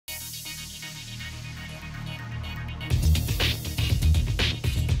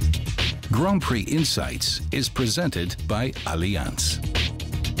Grand Prix Insights is presented by Allianz.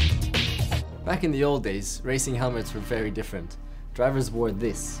 Back in the old days, racing helmets were very different. Drivers wore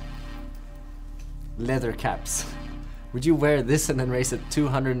this. Leather caps. Would you wear this and then race at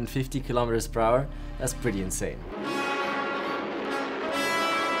 250 kilometers per hour? That's pretty insane.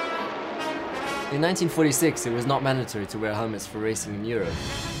 In 1946, it was not mandatory to wear helmets for racing in Europe.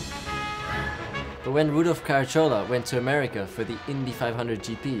 But when Rudolf Caracciola went to America for the Indy 500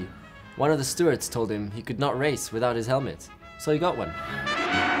 GP, one of the stewards told him he could not race without his helmet, so he got one.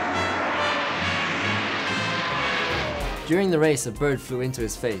 During the race, a bird flew into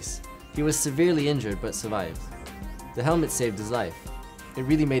his face. He was severely injured but survived. The helmet saved his life. It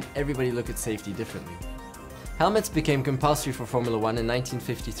really made everybody look at safety differently. Helmets became compulsory for Formula 1 in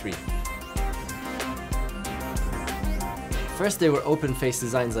 1953. First they were open-face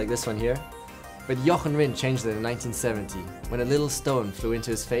designs like this one here, but Jochen Rindt changed it in 1970 when a little stone flew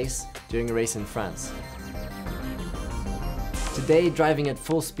into his face during a race in France. Today, driving at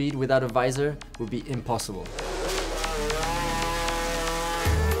full speed without a visor would be impossible.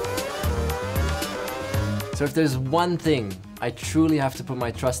 So if there's one thing I truly have to put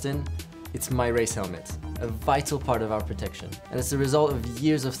my trust in, it's my race helmet, a vital part of our protection. And it's the result of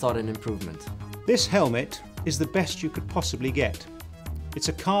years of thought and improvement. This helmet is the best you could possibly get. It's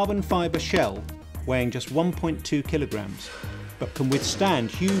a carbon fibre shell weighing just 1.2 kilograms, but can withstand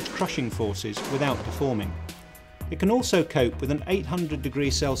huge crushing forces without deforming. It can also cope with an 800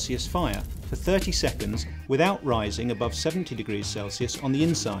 degrees Celsius fire for 30 seconds without rising above 70 degrees Celsius on the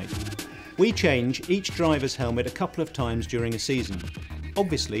inside. We change each driver's helmet a couple of times during a season.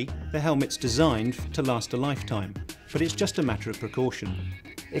 Obviously, the helmet's designed to last a lifetime, but it's just a matter of precaution.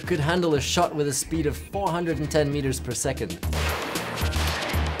 It could handle a shot with a speed of 410 meters per second.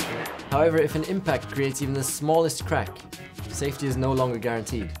 However, if an impact creates even the smallest crack, safety is no longer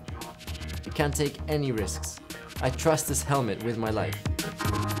guaranteed. You can't take any risks. I trust this helmet with my life.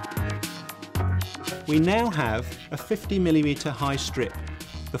 We now have a 50mm high strip,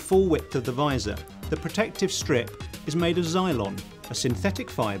 the full width of the visor. The protective strip is made of Xylon, a synthetic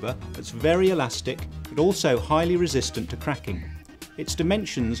fibre that's very elastic but also highly resistant to cracking. Its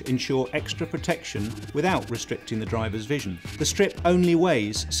dimensions ensure extra protection without restricting the driver's vision. The strip only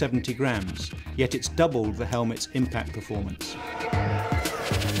weighs 70 grams, yet it's doubled the helmet's impact performance.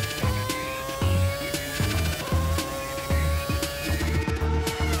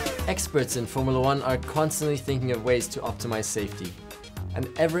 Experts in Formula 1 are constantly thinking of ways to optimize safety. And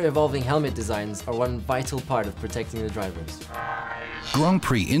ever-evolving helmet designs are one vital part of protecting the drivers. Grand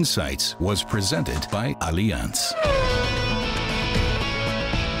Prix Insights was presented by Allianz.